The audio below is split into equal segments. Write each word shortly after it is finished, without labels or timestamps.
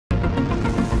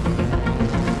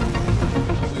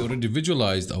already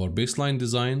visualized our baseline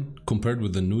design compared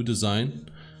with the new design.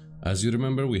 As you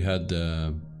remember, we had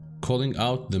calling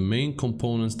out the main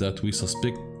components that we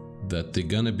suspect that they're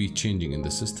gonna be changing in the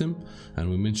system,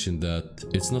 and we mentioned that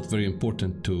it's not very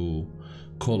important to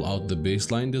call out the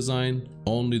baseline design,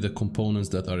 only the components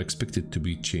that are expected to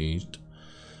be changed.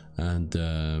 And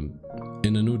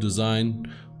in a new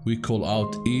design, we call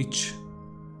out each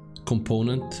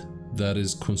component that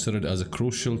is considered as a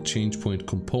crucial change point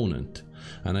component,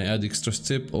 and I add extra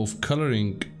step of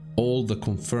coloring all the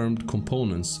confirmed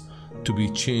components to be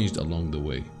changed along the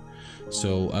way.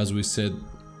 So as we said,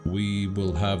 we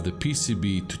will have the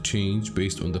PCB to change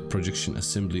based on the projection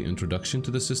assembly introduction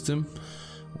to the system,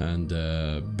 and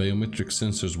biometric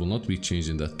sensors will not be changed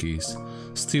in that case.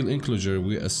 Steel enclosure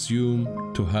we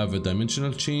assume to have a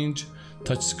dimensional change.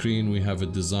 Touchscreen we have a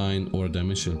design or a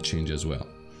dimensional change as well.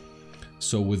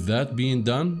 So with that being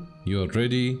done, you're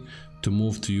ready to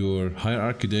move to your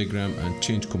hierarchy diagram and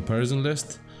change comparison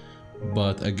list.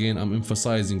 But again, I'm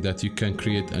emphasizing that you can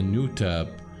create a new tab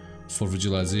for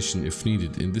visualization if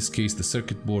needed. In this case, the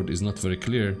circuit board is not very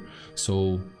clear,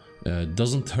 so it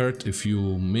doesn't hurt if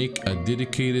you make a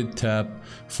dedicated tab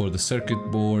for the circuit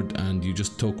board and you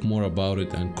just talk more about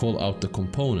it and call out the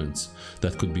components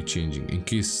that could be changing. In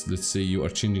case, let's say you are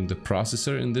changing the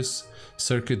processor in this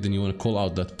circuit, then you want to call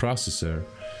out that processor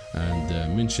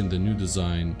and mention the new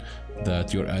design,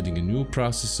 that you're adding a new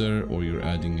processor or you're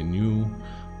adding a new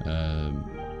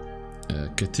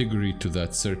category to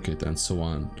that circuit and so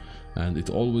on. And it's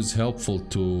always helpful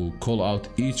to call out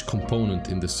each component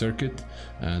in the circuit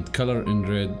and color in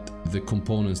red the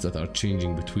components that are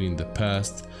changing between the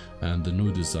past and the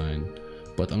new design.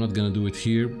 But I'm not gonna do it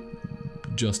here.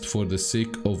 Just for the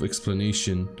sake of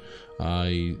explanation,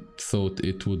 I thought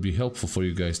it would be helpful for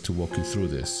you guys to walk you through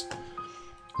this.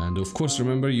 And of course,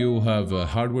 remember, you have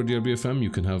hardware DRBFM, you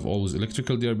can have always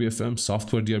electrical DRBFM,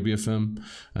 software DRBFM,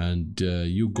 and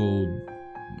you go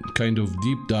kind of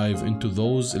deep dive into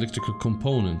those electrical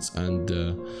components and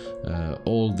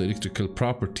all the electrical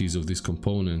properties of these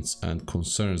components and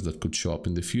concerns that could show up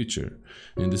in the future.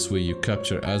 In this way, you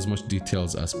capture as much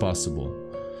details as possible.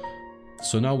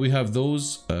 So now we have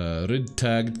those red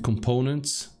tagged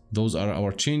components. Those are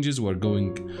our changes. We're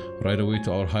going right away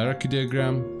to our hierarchy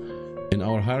diagram. In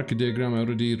our hierarchy diagram, I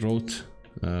already wrote,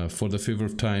 for the favor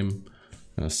of time,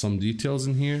 some details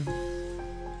in here.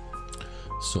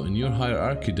 So in your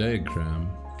hierarchy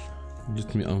diagram,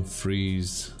 let me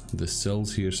unfreeze the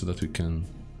cells here so that we can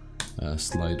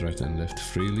slide right and left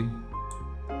freely.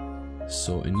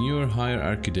 So in your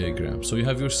hierarchy diagram, so you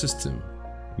have your system.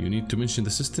 You need to mention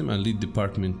the system and lead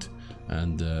department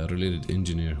and related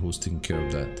engineer who's taking care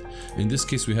of that. In this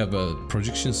case, we have a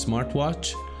projection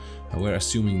smartwatch. We're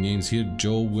assuming names here.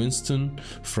 Joe Winston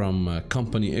from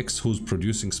company X, who's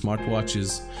producing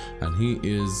smartwatches, and he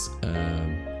is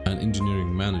an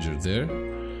engineering manager there.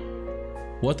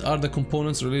 What are the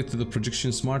components related to the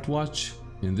projection smartwatch?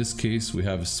 In this case, we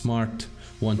have Smart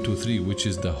 123, which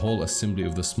is the whole assembly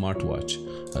of the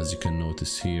smartwatch, as you can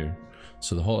notice here.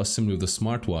 So the whole assembly of the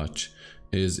smartwatch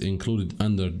is included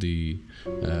under the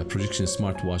projection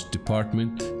smartwatch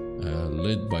department,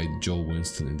 led by Joe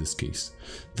Winston in this case.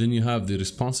 Then you have the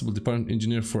responsible department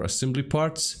engineer for assembly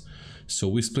parts. So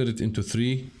we split it into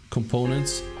three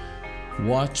components.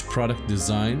 Watch product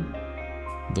design,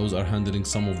 those are handling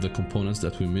some of the components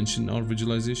that we mentioned in our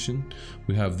visualization.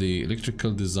 We have the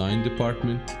electrical design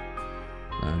department,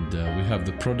 and we have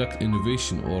the product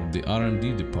innovation or the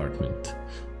R&D department.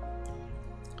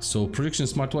 So projection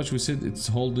smartwatch, we said it's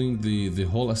holding the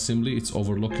whole assembly, it's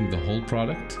overlooking the whole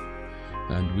product.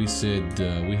 And we said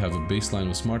we have a baseline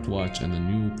of smartwatch and a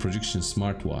new projection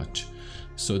smartwatch.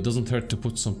 So it doesn't hurt to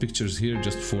put some pictures here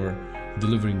just for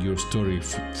delivering your story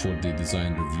for the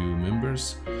design review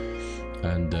members.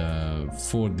 And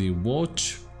for the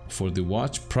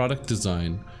watch product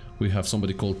design, we have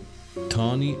somebody called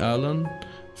Tony Allen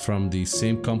from the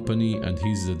same company, and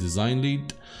he's the design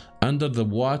lead. Under the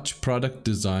watch product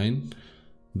design,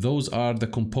 those are the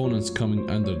components coming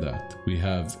under that. We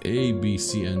have A, B,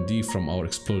 C, and D from our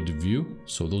explorative view.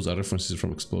 So those are references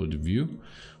from explorative view.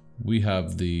 We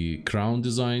have the crown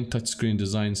design, touchscreen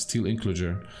design, steel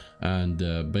enclosure, and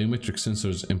biometric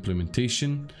sensors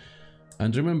implementation.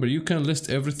 And remember, you can list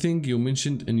everything you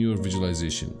mentioned in your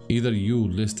visualization. Either you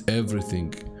list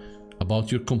everything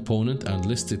about your component and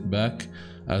list it back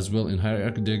as well in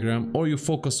hierarchy diagram, or you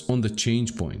focus on the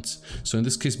change points. So in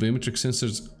this case, biometric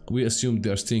sensors, we assume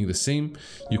they are staying the same.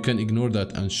 You can ignore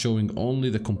that and showing only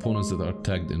the components that are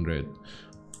tagged in red.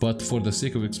 But for the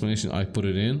sake of explanation, I put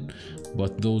it in,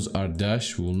 but those are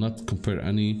dash. We will not compare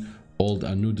any old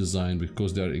and new design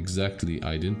because they are exactly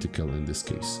identical in this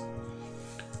case.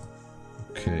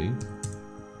 Okay.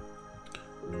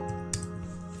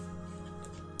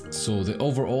 So the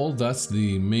overall, that's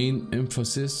the main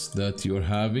emphasis that you're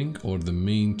having, or the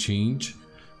main change.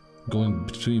 Going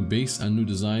between base and new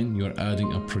design, you're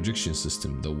adding a projection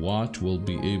system. The watch will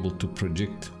be able to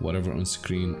project whatever on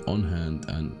screen, on hand,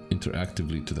 and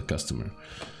interactively to the customer.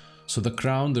 So the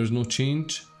crown, there's no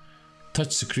change.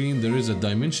 Touch screen, there is a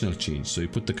dimensional change. So you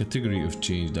put the category of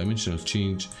change, dimensional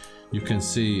change. You can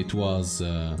say it was,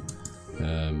 I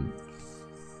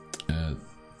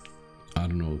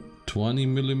don't know, 20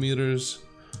 millimeters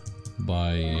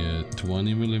by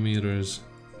 20 millimeters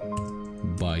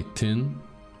by 10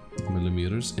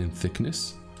 millimeters in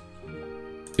thickness.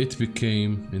 It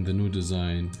became, in the new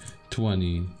design,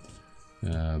 20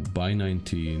 by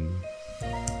 19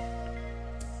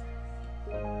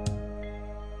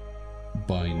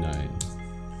 by 9.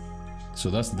 So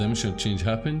that's the dimensional change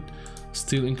happened.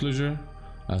 Steel enclosure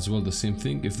as well, the same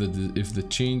thing. If the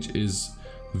change is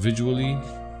visually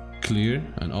clear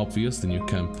and obvious, then you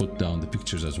can put down the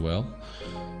pictures as well.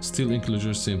 Steel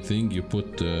enclosure, same thing. You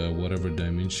put whatever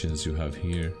dimensions you have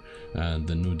here and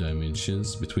the new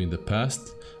dimensions between the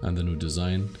past and the new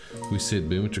design. We said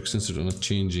biometric sensors are not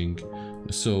changing,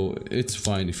 so it's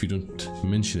fine if you don't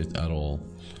mention it at all.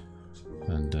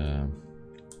 And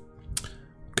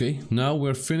okay, now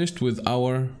we're finished with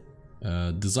our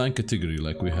design category.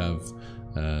 Like we have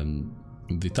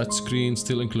the touch screen,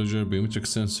 steel enclosure, biometric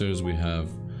sensors. We have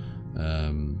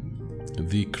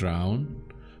the crown.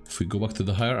 If we go back to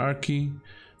the hierarchy,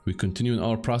 we continue in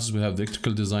our process. We have the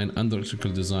electrical design. Under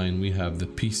electrical design, we have the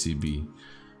PCB.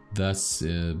 That's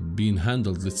being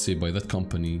handled, let's say, by that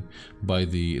company, by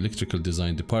the electrical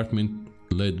design department,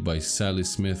 led by Sally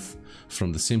Smith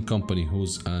from the same company,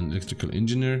 who's an electrical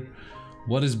engineer.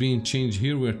 What is being changed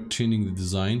here? We're changing the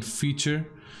design feature.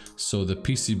 So the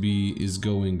PCB is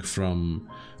going from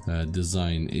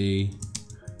design A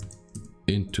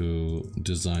into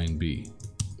design B.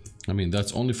 I mean,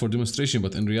 that's only for demonstration,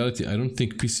 but in reality, I don't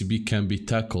think PCB can be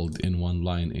tackled in one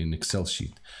line in Excel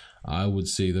sheet. I would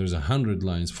say there's 100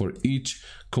 lines for each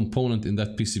component in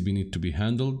that PCB need to be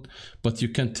handled, but you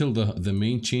can tell the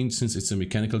main change, since it's a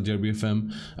mechanical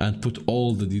DRBFM, and put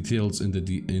all the details in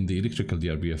the electrical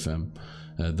DRBFM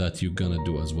that you're gonna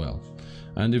do as well.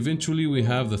 And eventually we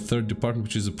have the third department,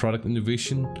 which is a product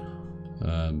innovation,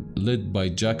 led by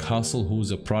Jack Hassel, who's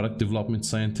a product development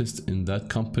scientist in that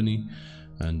company.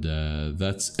 And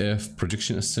that's F,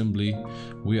 projection assembly.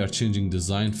 We are changing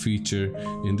design feature.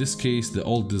 In this case, the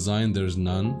old design, there's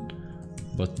none,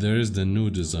 but there is the new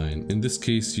design. In this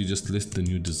case, you just list the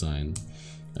new design.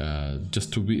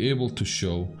 Just to be able to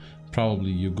show, probably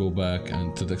you go back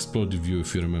and to the exploded view,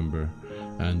 if you remember,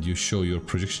 and you show your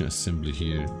projection assembly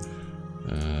here.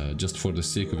 Just for the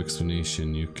sake of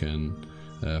explanation, you can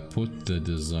put the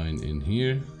design in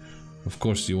here. Of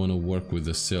course, you want to work with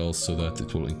the cells so that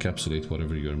it will encapsulate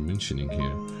whatever you're mentioning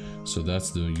here. So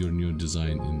that's your new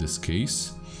design in this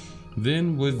case.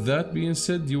 Then with that being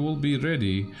said, you will be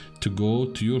ready to go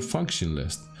to your function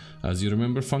list. As you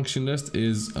remember, function list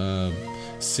is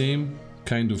same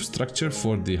kind of structure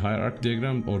for the hierarchy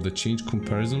diagram or the change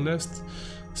comparison list.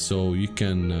 So you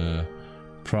can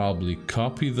probably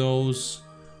copy those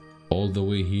all the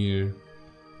way here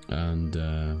and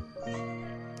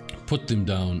put them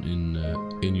down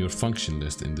in your function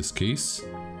list in this case.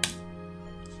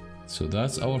 So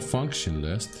that's our function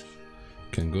list.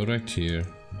 Can go right here,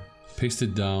 paste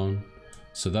it down.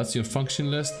 So that's your function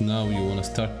list. Now you want to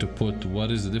start to put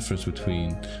what is the difference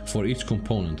between, for each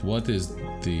component, what is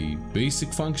the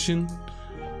basic function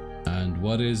and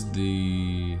what is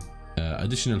the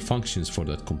additional functions for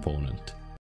that component.